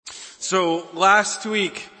So last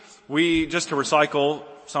week, just to recycle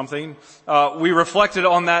something, we reflected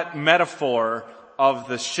on that metaphor of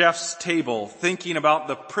the chef's table, thinking about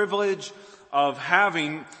the privilege of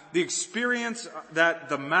having the experience that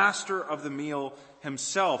the master of the meal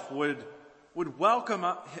himself would welcome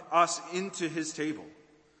us into his table.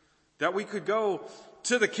 That we could go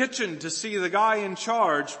to the kitchen to see the guy in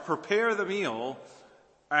charge prepare the meal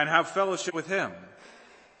and have fellowship with him.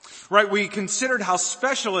 Right, we considered how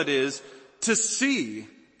special it is to see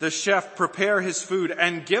the chef prepare his food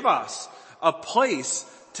and give us a place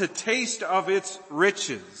to taste of its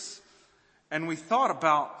riches. And we thought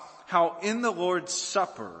about how in the Lord's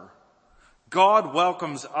Supper, God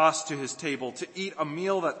welcomes us to his table to eat a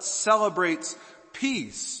meal that celebrates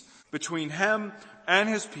peace between him and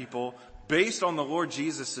his people based on the Lord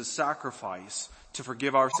Jesus' sacrifice to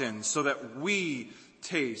forgive our sins so that we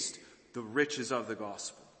taste the riches of the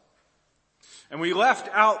gospel. And we left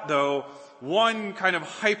out, though, one kind of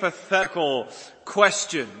hypothetical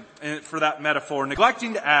question for that metaphor,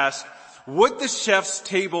 neglecting to ask, would the chef's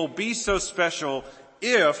table be so special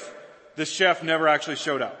if the chef never actually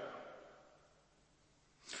showed up?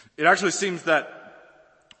 It actually seems that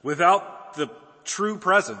without the true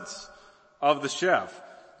presence of the chef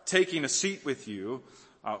taking a seat with you,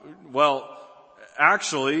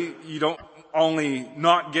 actually, you don't only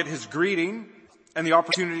not get his greeting and the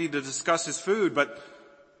opportunity to discuss his food, but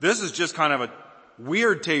this is just kind of a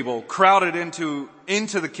weird table crowded into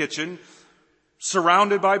the kitchen,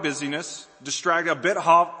 surrounded by busyness, distracted, a bit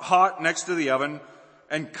hot next to the oven,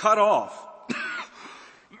 and cut off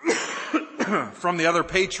from the other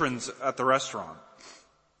patrons at the restaurant.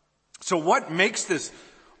 So what makes this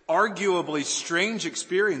arguably strange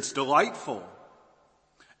experience delightful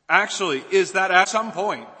actually is that at some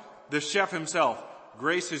point the chef himself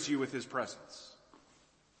graces you with his presence.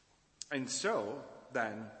 And so,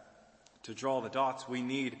 then, to draw the dots, we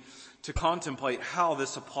need to contemplate how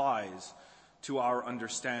this applies to our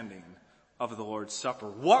understanding of the Lord's Supper.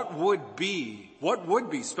 What would be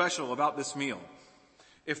special about this meal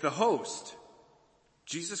if the host,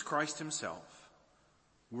 Jesus Christ himself,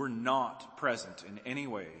 were not present in any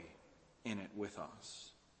way in it with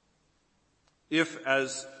us? If,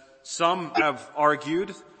 as some have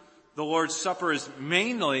argued, the Lord's Supper is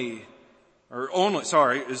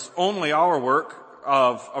only our work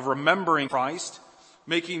of remembering Christ,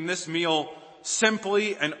 making this meal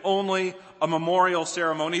simply and only a memorial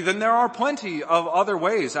ceremony, then there are plenty of other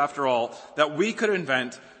ways, after all, that we could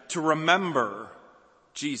invent to remember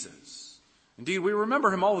Jesus. Indeed, we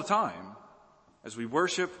remember him all the time as we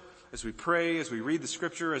worship, as we pray, as we read the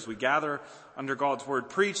scripture, as we gather under God's word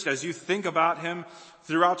preached, as you think about him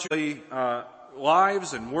throughout your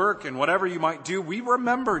lives and work and whatever you might do, we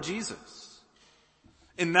remember Jesus.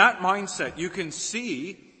 In that mindset, you can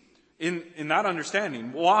see in that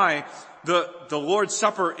understanding why the Lord's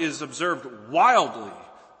Supper is observed wildly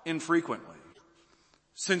infrequently,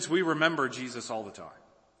 since we remember Jesus all the time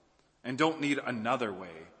and don't need another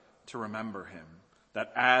way to remember him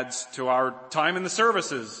that adds to our time in the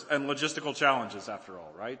services and logistical challenges, after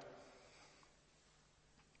all, right?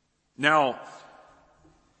 Now,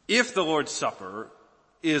 if the Lord's Supper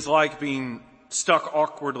is like being stuck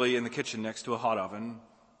awkwardly in the kitchen next to a hot oven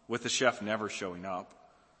with the chef never showing up,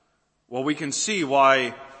 well, we can see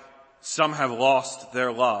why some have lost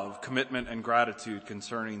their love, commitment, and gratitude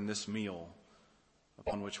concerning this meal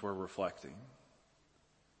upon which we're reflecting.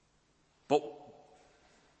 But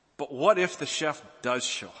what if the chef does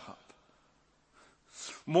show up?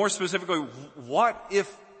 More specifically, what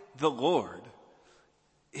if the Lord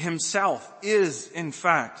himself is, in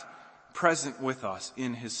fact, present with us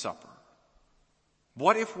in his supper?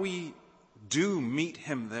 What if we do meet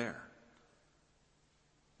him there?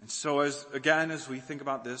 And so as we think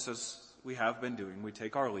about this, as we have been doing, we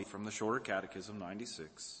take our lead from the Shorter Catechism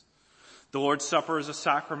 96. The Lord's Supper is a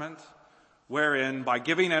sacrament wherein, by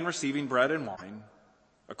giving and receiving bread and wine,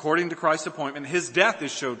 according to Christ's appointment, his death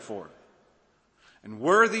is showed forth. And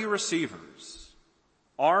worthy receivers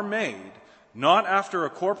are made, not after a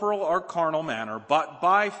corporal or carnal manner, but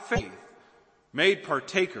by faith, made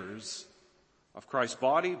partakers of Christ's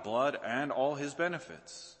body, blood, and all his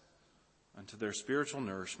benefits, unto their spiritual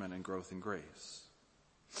nourishment and growth in grace.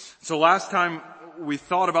 So last time we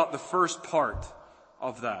thought about the first part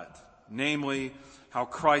of that, namely how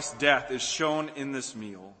Christ's death is shown in this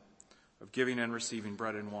meal of giving and receiving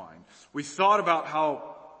bread and wine. We thought about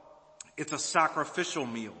how it's a sacrificial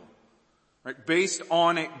meal, right? Based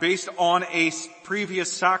on a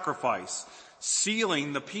previous sacrifice,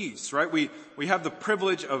 sealing the peace, right? We have the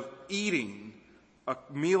privilege of eating a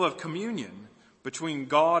meal of communion between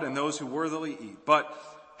God and those who worthily eat. But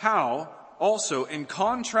how also, in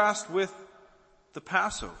contrast with the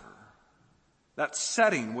Passover, that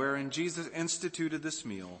setting wherein Jesus instituted this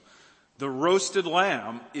meal, the roasted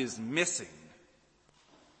lamb is missing,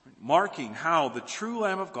 marking how the true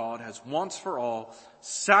Lamb of God has once for all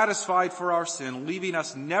satisfied for our sin, leaving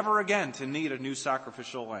us never again to need a new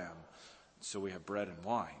sacrificial lamb. So we have bread and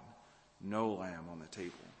wine, no lamb on the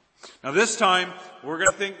table. Now this time, we're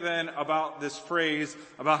going to think then about this phrase,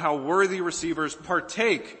 about how worthy receivers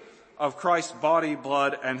partake of Christ's body,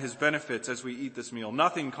 blood, and his benefits as we eat this meal.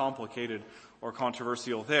 Nothing complicated or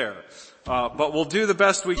controversial there. But we'll do the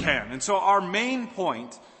best we can. And so our main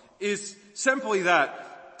point is simply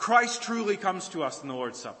that Christ truly comes to us in the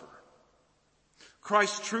Lord's Supper.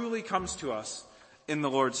 Christ truly comes to us in the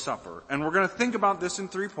Lord's Supper. And we're going to think about this in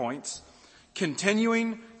 3 points: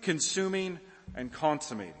 continuing, consuming, and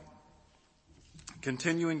consummating.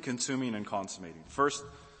 Continuing, consuming, and consummating. First,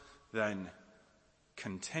 then,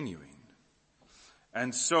 continuing.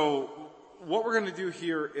 And so, what we're going to do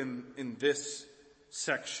here in this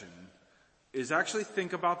section is actually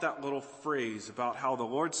think about that little phrase about how the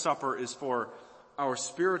Lord's Supper is for our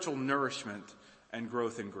spiritual nourishment and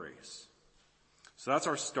growth in grace. So that's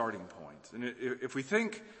our starting point. And if we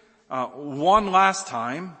think one last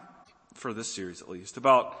time, for this series at least,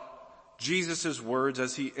 about Jesus' words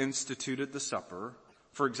as he instituted the supper,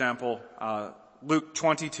 for example, Luke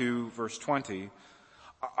 22 verse 20,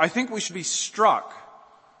 I think we should be struck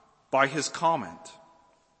by his comment.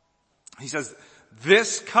 He says,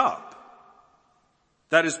 "This cup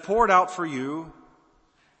that is poured out for you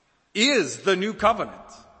is the new covenant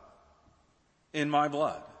in my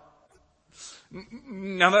blood."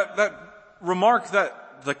 Now that remark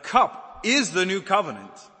that the cup is the new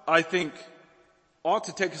covenant, I think ought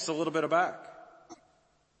to take us a little bit aback.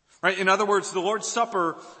 Right? In other words, the Lord's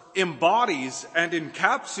Supper embodies and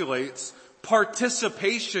encapsulates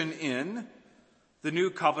participation in the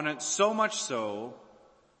new covenant, so much so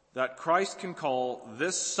that Christ can call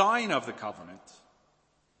this sign of the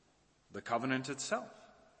covenant itself.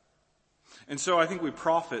 And so I think we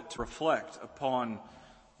profit to reflect upon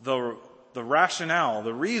the rationale,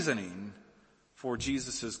 the reasoning for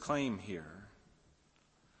Jesus' claim here.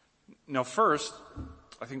 Now first,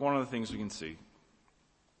 I think one of the things we can see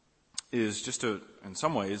is just to, in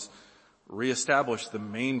some ways, reestablish the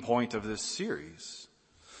main point of this series.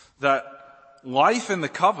 That life in the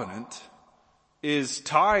covenant is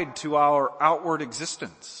tied to our outward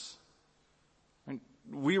existence.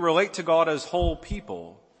 We relate to God as whole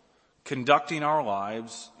people, conducting our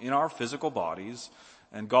lives in our physical bodies,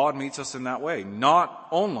 and God meets us in that way, not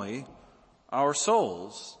only our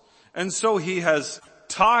souls. And so he has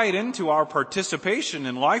tied into our participation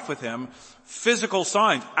in life with him physical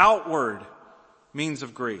signs, outward means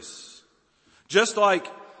of grace. Just like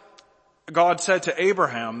God said to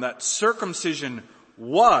Abraham that circumcision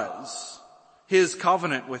was his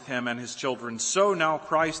covenant with him and his children, so now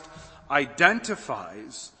Christ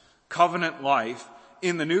identifies covenant life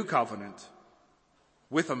in the new covenant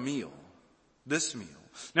with a meal, this meal.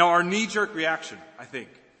 Now our knee-jerk reaction, I think,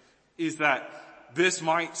 is that this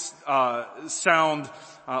might sound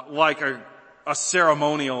like a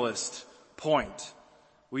ceremonialist point.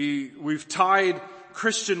 We've tied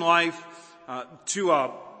Christian life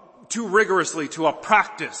too rigorously to a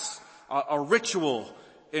practice, a ritual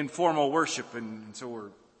in formal worship, and so we're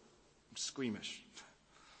squeamish.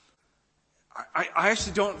 I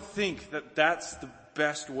actually don't think that that's the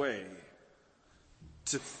best way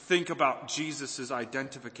to think about Jesus'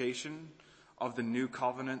 identification of the new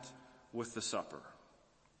covenant with the supper.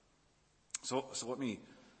 So let me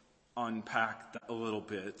unpack that a little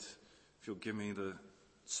bit, if you'll give me the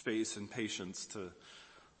space and patience to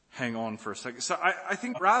hang on for a second. So I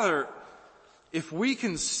think rather, if we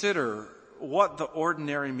consider what the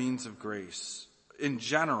ordinary means of grace in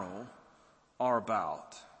general are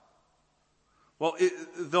about, well,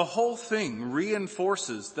 the whole thing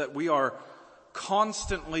reinforces that we are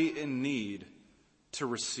constantly in need to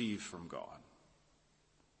receive from God.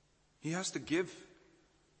 He has to give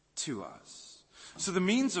to us. So the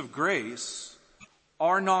means of grace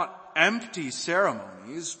are not empty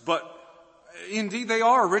ceremonies, but indeed they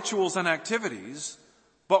are rituals and activities,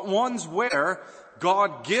 but ones where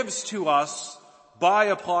God gives to us by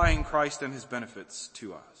applying Christ and his benefits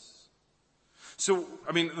to us. So,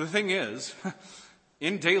 the thing is,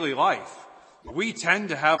 in daily life, we tend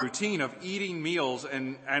to have a routine of eating meals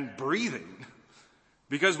and breathing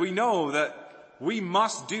because we know that we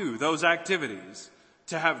must do those activities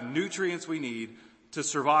to have nutrients we need to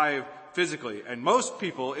survive physically. And most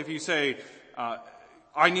people, if you say,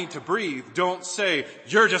 I need to breathe, don't say,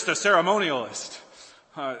 you're just a ceremonialist.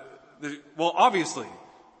 Well, obviously,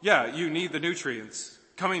 yeah, you need the nutrients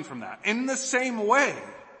coming from that. In the same way,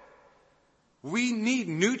 we need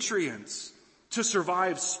nutrients to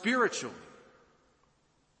survive spiritually.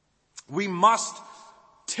 We must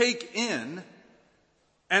take in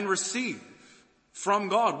and receive from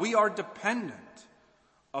God. We are dependent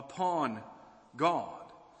upon God.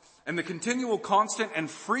 And the continual, constant, and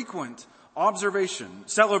frequent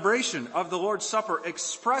celebration of the Lord's Supper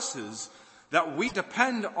expresses that we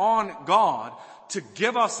depend on God to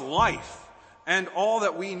give us life and all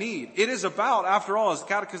that we need. It is about, after all, as the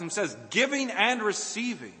Catechism says, giving and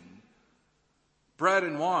receiving bread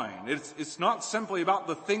and wine. It's not simply about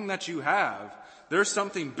the thing that you have. There's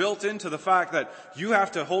something built into the fact that you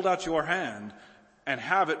have to hold out your hand and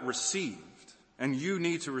have it received, and you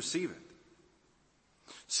need to receive it.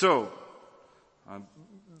 So,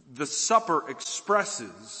 the supper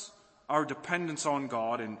expresses our dependence on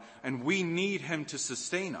God, and we need Him to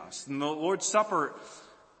sustain us. And the Lord's Supper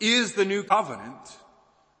is the new covenant,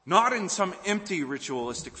 not in some empty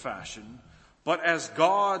ritualistic fashion, but as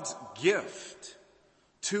God's gift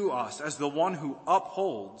to us, as the one who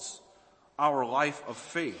upholds our life of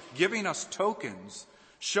faith, giving us tokens,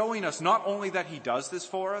 showing us not only that He does this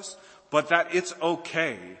for us, but that it's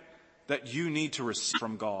okay that you need to receive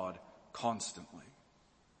from God constantly.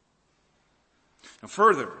 Now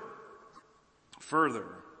further,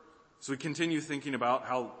 as we continue thinking about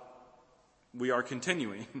how we are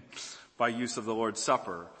continuing by use of the Lord's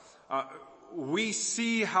Supper, we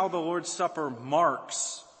see how the Lord's Supper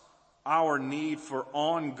marks our need for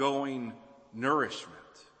ongoing nourishment.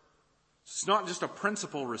 It's not just a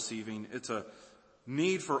principle receiving, it's a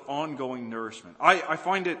need for ongoing nourishment. I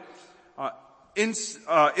find it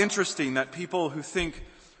interesting that people who think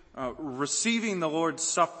receiving the Lord's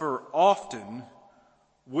Supper often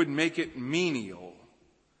would make it menial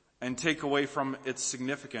and take away from its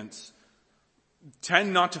significance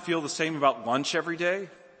tend not to feel the same about lunch every day.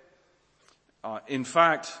 In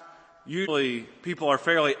fact, usually people are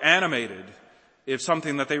fairly animated if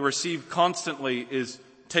something that they receive constantly is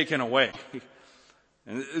taken away.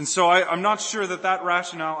 And so I'm not sure that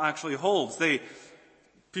rationale actually holds.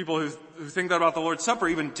 People who think that about the Lord's Supper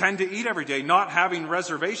even tend to eat every day, not having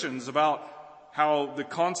reservations about how the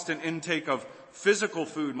constant intake of physical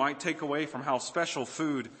food might take away from how special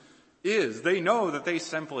food is. They know that they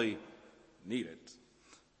simply need it.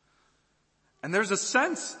 And there's a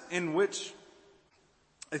sense in which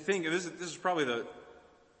I think, this is probably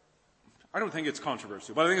I don't think it's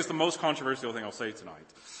controversial, but I think it's the most controversial thing I'll say tonight.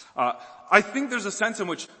 I think there's a sense in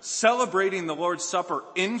which celebrating the Lord's Supper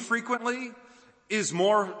infrequently is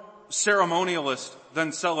more ceremonialist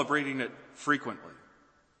than celebrating it frequently.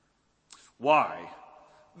 Why?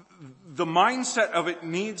 The mindset of it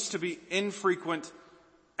needs to be infrequent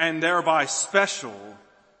and thereby special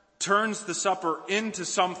turns the supper into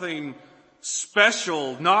something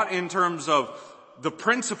special, not in terms of the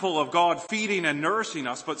principle of God feeding and nourishing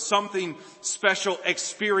us, but something special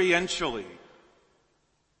experientially,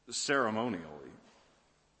 ceremonially.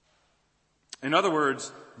 In other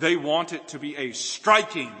words, they want it to be a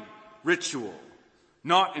striking ritual,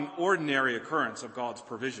 not an ordinary occurrence of God's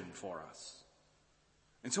provision for us.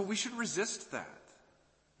 And so we should resist that,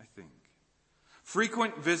 I think.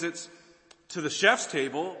 Frequent visits to the chef's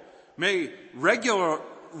table may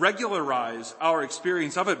regularize our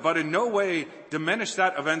experience of it, but in no way diminish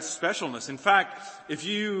that event's specialness. In fact, if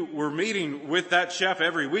you were meeting with that chef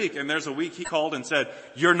every week and there's a week he called and said,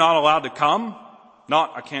 "You're not allowed to come,"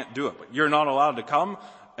 not "I can't do it," but "You're not allowed to come,"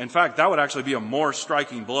 in fact, that would actually be a more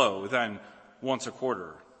striking blow than once a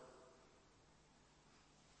quarter.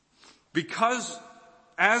 Because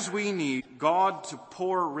as we need God to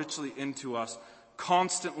pour richly into us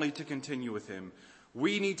constantly to continue with Him,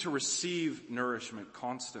 we need to receive nourishment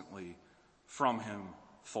constantly from Him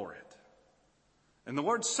for it. And the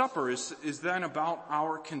Lord's Supper is then about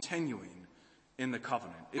our continuing in the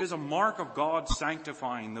covenant. It is a mark of God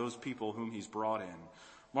sanctifying those people whom He's brought in,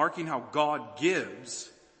 marking how God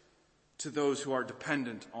gives to those who are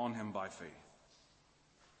dependent on Him by faith.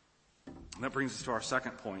 And that brings us to our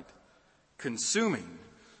second point, consuming.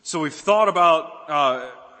 So we've thought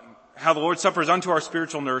about how the Lord's Supper is unto our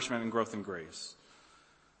spiritual nourishment and growth in grace.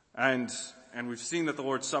 And we've seen that the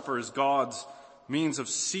Lord's Supper is God's means of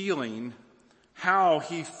sealing how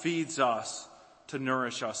He feeds us to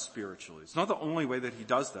nourish us spiritually. It's not the only way that He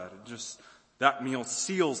does that. It just, that meal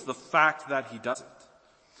seals the fact that He does it.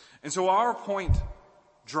 And so our point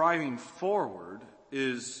driving forward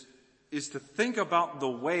is to think about the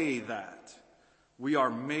way that we are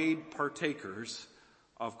made partakers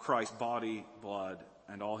of Christ's body, blood,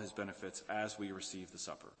 and all His benefits as we receive the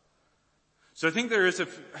supper. So I think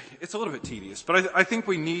it's a little bit tedious, but I think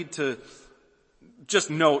we need to just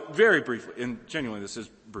note very briefly, and genuinely this is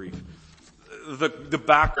brief, the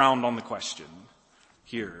background on the question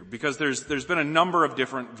here, because there's been a number of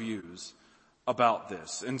different views about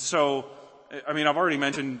this. And so, I mean, I've already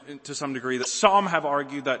mentioned to some degree that some have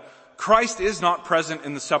argued that Christ is not present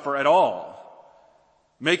in the supper at all,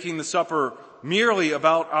 making the supper merely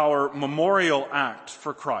about our memorial act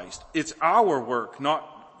for Christ. It's our work, not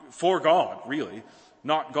for God, really,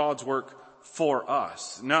 not God's work for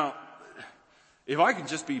us. Now, if I can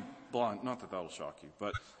just be blunt, not that that'll shock you,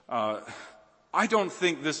 but I don't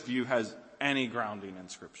think this view has any grounding in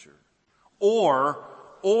Scripture, or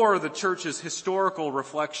the church's historical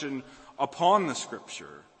reflection upon the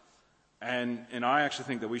Scripture. And I actually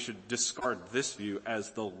think that we should discard this view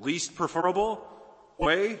as the least preferable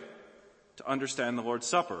way to understand the Lord's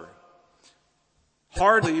Supper.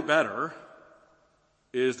 Hardly better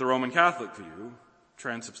is the Roman Catholic view,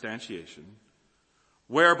 transubstantiation,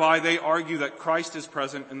 whereby they argue that Christ is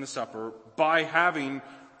present in the supper by having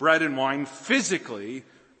bread and wine physically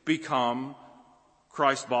become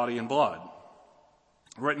Christ's body and blood.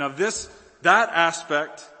 Right now, that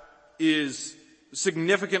aspect is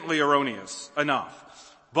significantly erroneous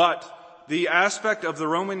enough. But the aspect of the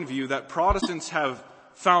Roman view that Protestants have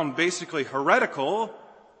found basically heretical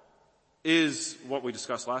is what we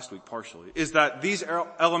discussed last week partially, is that these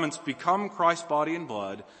elements become Christ's body and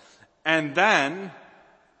blood and then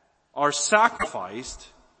are sacrificed,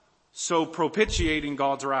 so propitiating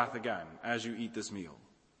God's wrath again as you eat this meal.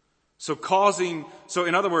 So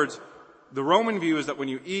in other words, the Roman view is that when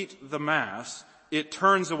you eat the Mass,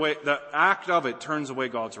 the act of it turns away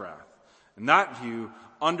God's wrath. And that view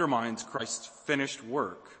undermines Christ's finished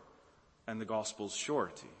work and the gospel's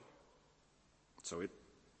surety. So it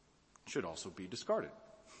should also be discarded.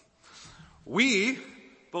 We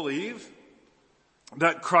believe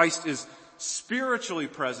that Christ is spiritually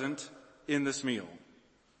present in this meal.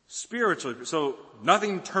 Spiritually, so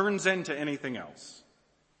nothing turns into anything else.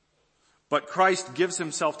 But Christ gives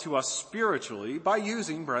himself to us spiritually by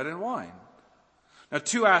using bread and wine. Now,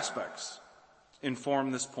 two aspects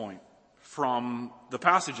inform this point from the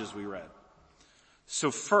passages we read.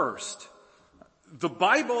 So first, the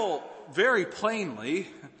Bible very plainly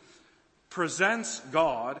presents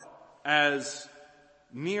God as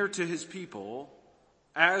near to his people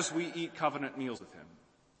as we eat covenant meals with him.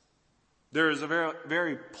 There is a very,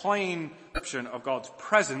 very plain description of God's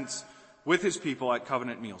presence with his people at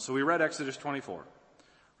covenant meals. So we read Exodus 24,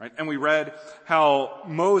 right? And we read how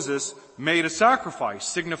Moses made a sacrifice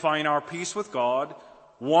signifying our peace with God,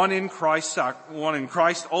 one in Christ's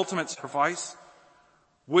ultimate sacrifice,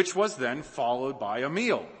 which was then followed by a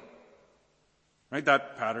meal. Right?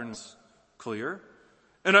 That pattern's clear.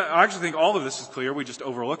 And I actually think all of this is clear. We just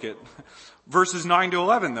overlook it. Verses 9 to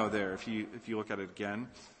 11, though, there, if you look at it again.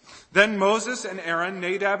 Then Moses and Aaron,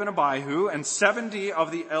 Nadab and Abihu, and 70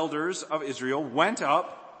 of the elders of Israel went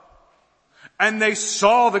up, and they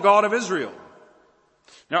saw the God of Israel.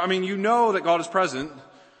 Now, I mean, you know that God is present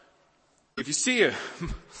if you see him.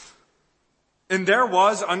 And there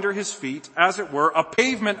was under his feet, as it were, a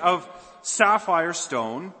pavement of sapphire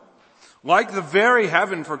stone, like the very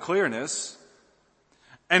heaven for clearness.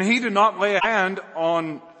 And he did not lay a hand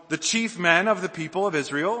on the chief men of the people of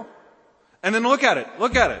Israel. And then look at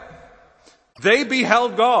it. They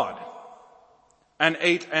beheld God and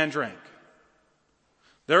ate and drank.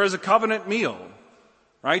 There is a covenant meal,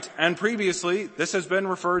 right? And previously, this has been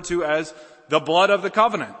referred to as the blood of the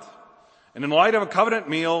covenant. And in light of a covenant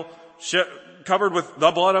meal covered with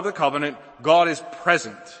the blood of the covenant, God is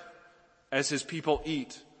present as his people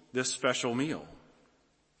eat this special meal.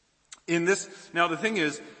 Now the thing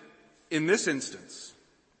is, in this instance,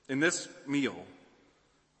 in this meal,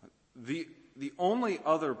 the only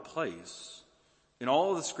other place in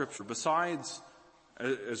all of the Scripture, besides,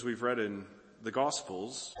 as we've read in the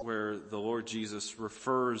Gospels, where the Lord Jesus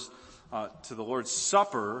refers to the Lord's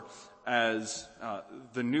Supper as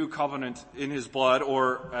the new covenant in his blood,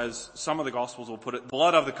 or as some of the Gospels will put it,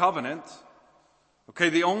 blood of the covenant. Okay,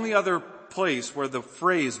 the only other place where the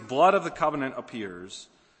phrase blood of the covenant appears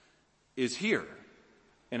is here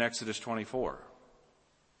in Exodus 24.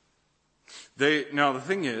 Now the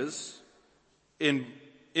thing is, in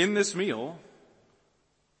this meal,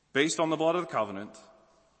 based on the blood of the covenant,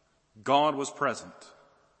 God was present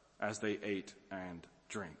as they ate and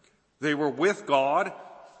drank. They were with God,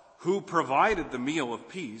 who provided the meal of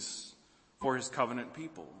peace for his covenant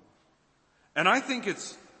people. And I think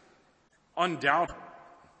it's undoubted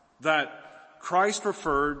that Christ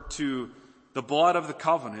referred to the blood of the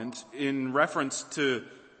covenant in reference to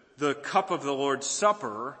the cup of the Lord's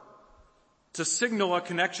Supper to signal a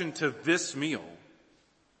connection to this meal,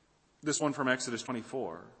 this one from Exodus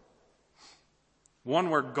 24, one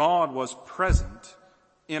where God was present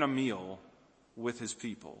in a meal with his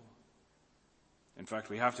people. In fact,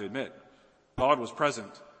 we have to admit, God was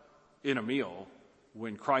present in a meal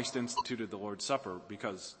when Christ instituted the Lord's Supper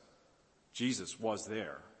because Jesus was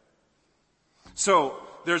there. So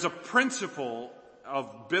there's a principle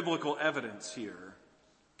of biblical evidence here,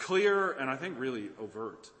 clear and I think really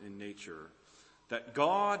overt in nature, that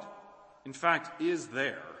God, in fact, is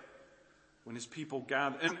there when his people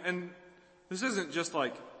gather. And this isn't just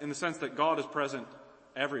like in the sense that God is present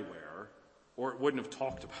everywhere, or it wouldn't have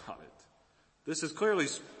talked about it. This is clearly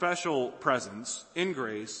special presence in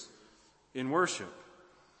grace, in worship.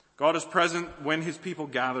 God is present when his people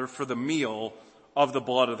gather for the meal of the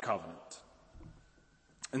blood of the covenant.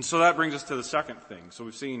 And so that brings us to the second thing. So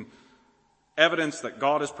we've seen evidence that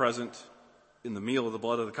God is present in the meal of the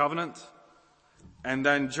blood of the covenant. And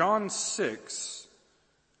then John 6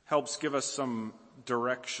 helps give us some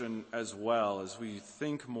direction as well as we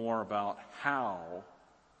think more about how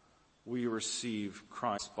we receive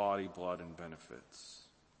Christ's body, blood, and benefits.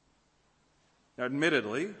 Now,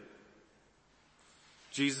 admittedly,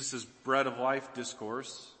 Jesus' bread of life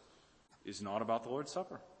discourse is not about the Lord's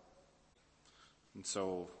Supper. And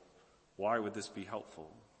so, why would this be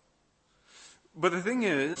helpful? But the thing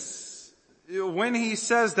is, when he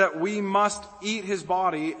says that we must eat his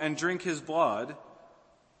body and drink his blood,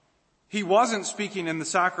 he wasn't speaking in the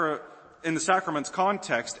sacrament's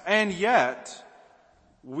context, and yet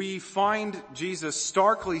we find Jesus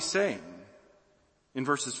starkly saying in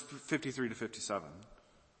verses 53 to 57,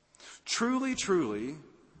 "Truly, truly,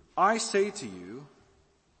 I say to you,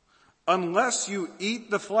 unless you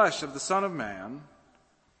eat the flesh of the Son of Man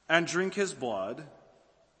and drink his blood,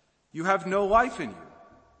 you have no life in you.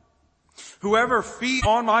 Whoever feeds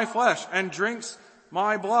on my flesh and drinks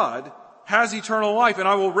my blood has eternal life, and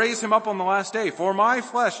I will raise him up on the last day. For my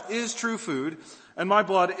flesh is true food, and my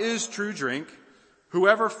blood is true drink.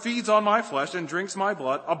 Whoever feeds on my flesh and drinks my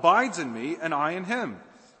blood abides in me, and I in him.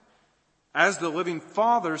 As the living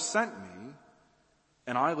Father sent me,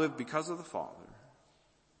 and I live because of the Father.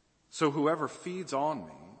 So whoever feeds on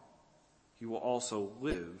me, he will also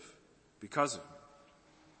live because of me."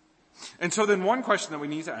 And so then one question that we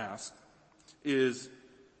need to ask is,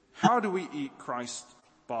 how do we eat Christ's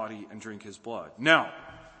body and drink his blood? Now,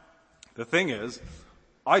 the thing is,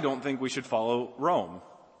 I don't think we should follow Rome,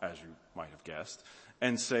 as you might have guessed,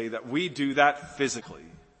 and say that we do that physically.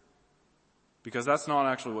 Because that's not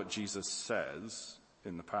actually what Jesus says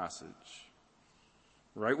in the passage.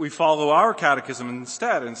 Right? We follow our catechism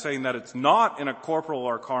instead in saying that it's not in a corporal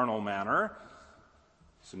or carnal manner,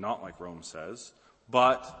 so not like Rome says,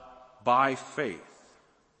 but by faith.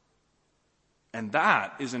 And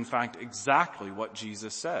that is in fact exactly what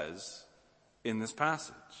Jesus says in this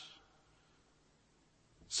passage.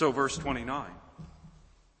 So verse 29.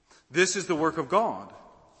 "This is the work of God,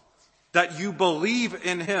 that you believe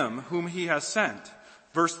in him whom he has sent."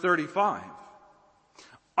 Verse 35.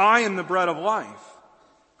 "I am the bread of life.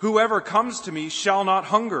 Whoever comes to me shall not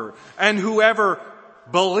hunger, and whoever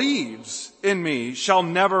believes in me shall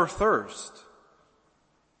never thirst."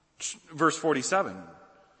 Verse 47.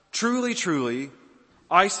 "Truly, truly,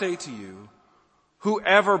 I say to you,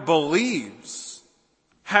 whoever believes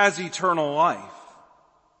has eternal life.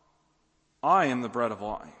 I am the bread of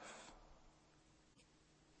life."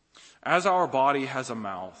 As our body has a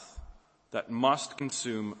mouth that must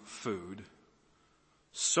consume food,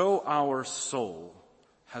 so our soul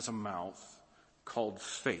has a mouth called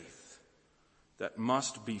faith that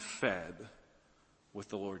must be fed with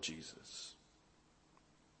the Lord Jesus.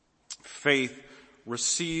 Faith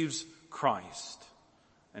receives Christ,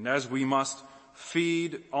 and as we must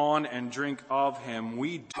feed on and drink of him,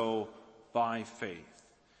 we do by faith.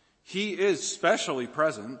 He is specially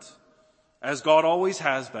present, as God always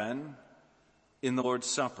has been, in the Lord's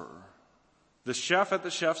Supper. The chef at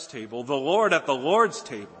the chef's table, the Lord at the Lord's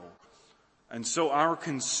table. And so our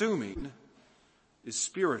consuming is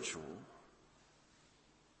spiritual.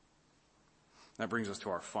 That brings us to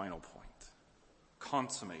our final point.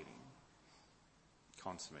 Consummating.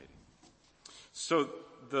 So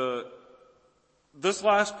this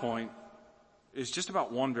last point is just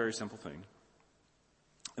about one very simple thing.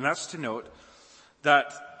 And that's to note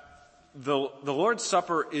that the Lord's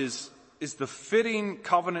Supper is the fitting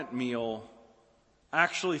covenant meal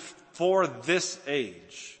actually for this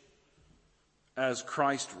age, as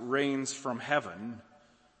Christ reigns from heaven,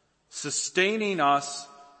 sustaining us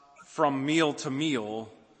from meal to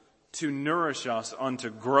meal to nourish us unto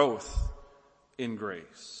growth in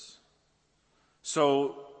grace.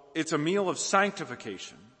 So it's a meal of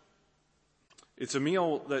sanctification. It's a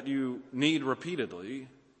meal that you need repeatedly,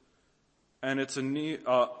 and it's a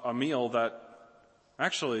meal that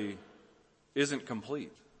actually isn't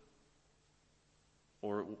complete,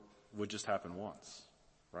 or it would just happen once,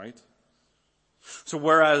 right? So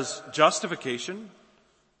whereas justification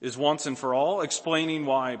is once and for all, explaining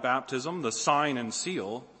why baptism, the sign and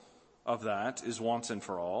seal of that, is once and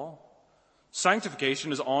for all,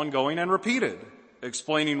 sanctification is ongoing and repeated,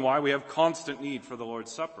 explaining why we have constant need for the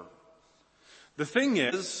Lord's Supper. The thing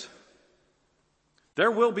is, there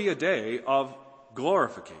will be a day of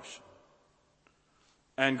glorification.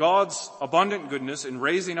 And God's abundant goodness in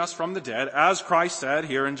raising us from the dead, as Christ said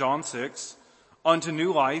here in John 6, unto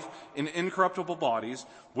new life in incorruptible bodies,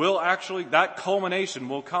 that culmination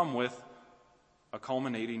will come with a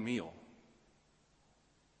culminating meal.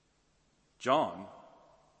 John,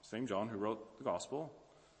 same John who wrote the gospel,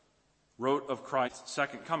 wrote of Christ's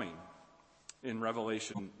second coming in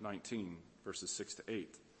Revelation 19, verses 6 to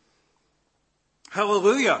 8.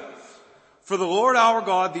 Hallelujah! For the Lord our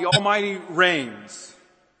God, the Almighty, reigns.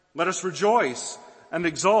 Let us rejoice and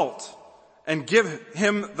exult and give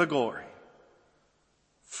him the glory.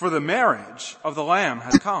 For the marriage of the Lamb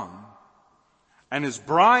has come, and his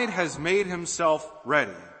bride has made himself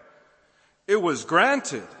ready. It was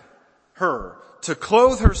granted her to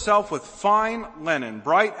clothe herself with fine linen,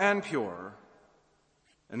 bright and pure.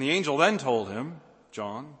 And the angel then told him,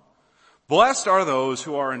 John, blessed are those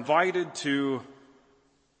who are invited to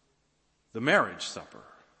the marriage supper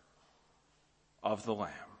of the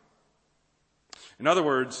Lamb. In other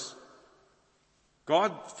words,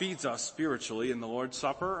 God feeds us spiritually in the Lord's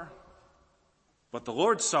Supper, but the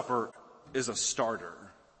Lord's Supper is a starter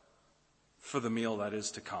for the meal that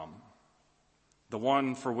is to come, the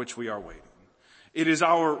one for which we are waiting. It is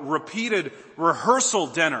our repeated rehearsal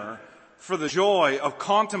dinner for the joy of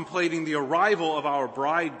contemplating the arrival of our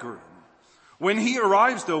bridegroom. When he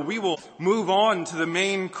arrives, though, we will move on to the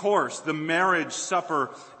main course, the marriage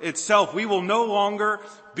supper itself. We will no longer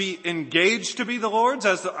be engaged to be the Lord's,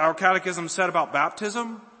 as our catechism said about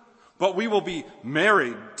baptism, but we will be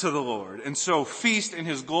married to the Lord, and so feast in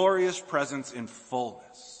his glorious presence in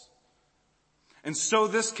fullness. And so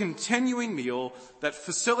this continuing meal that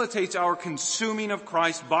facilitates our consuming of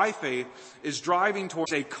Christ by faith is driving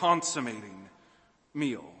towards a consummating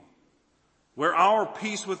meal, where our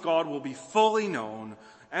peace with God will be fully known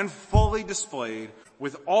and fully displayed,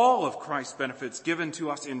 with all of Christ's benefits given to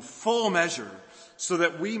us in full measure, so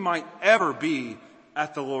that we might ever be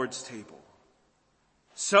at the Lord's table,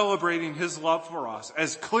 celebrating his love for us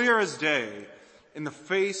as clear as day in the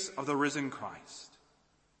face of the risen Christ,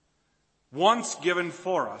 once given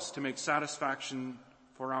for us to make satisfaction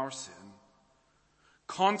for our sin,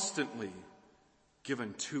 constantly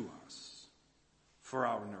given to us for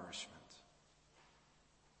our nourishment,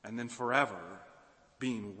 and then forever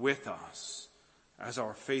being with us as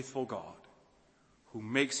our faithful God, who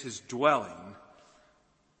makes his dwelling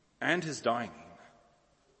and his dining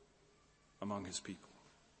among his people.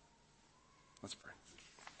 Let's pray.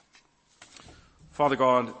 Father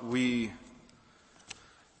God, we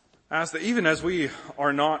ask that even as we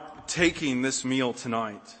are not taking this meal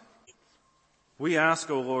tonight, we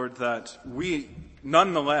ask, O Lord, that we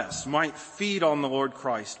nonetheless might feed on the Lord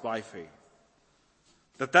Christ by faith.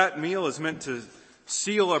 That meal is meant to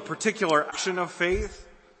seal a particular action of faith,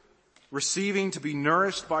 receiving to be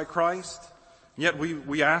nourished by Christ. Yet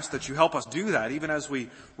we ask that you help us do that even as we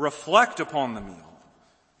reflect upon the meal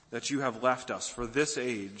that you have left us for this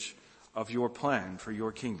age of your plan for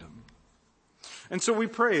your kingdom. And so we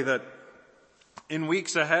pray that in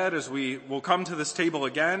weeks ahead, as we will come to this table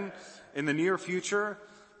again in the near future,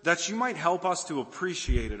 that you might help us to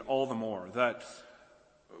appreciate it all the more, that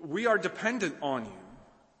we are dependent on you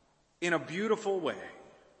in a beautiful way,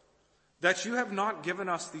 that you have not given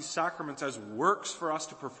us these sacraments as works for us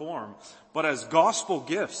to perform, but as gospel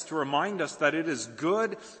gifts to remind us that it is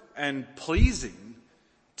good and pleasing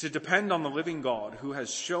to depend on the living God who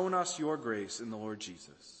has shown us your grace in the Lord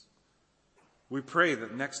Jesus. We pray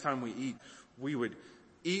that next time we eat, we would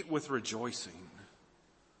eat with rejoicing,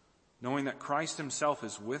 knowing that Christ himself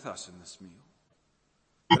is with us in this meal.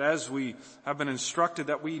 That as we have been instructed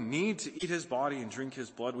that we need to eat his body and drink his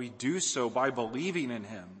blood, we do so by believing in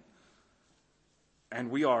him. And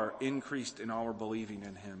we are increased in our believing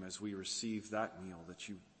in him as we receive that meal that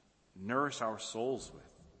you nourish our souls with.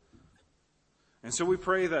 And so we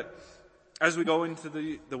pray that as we go into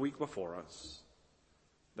the week before us,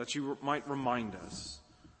 that you might remind us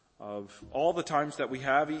of all the times that we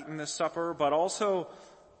have eaten this supper, but also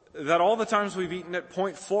that all the times we've eaten it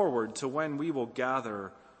point forward to when we will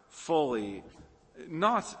gather fully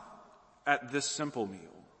not at this simple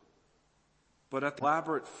meal, but at the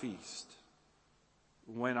elaborate feast,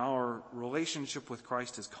 when our relationship with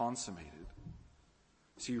Christ is consummated,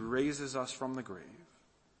 as he raises us from the grave.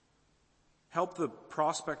 Help the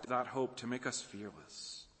prospect of that hope to make us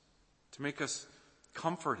fearless, to make us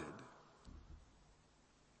comforted,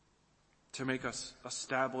 to make us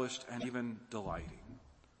established and even delighting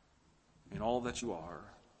in all that you are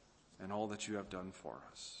and all that you have done for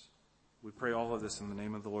us. We pray all of this in the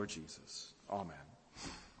name of the Lord Jesus. Amen.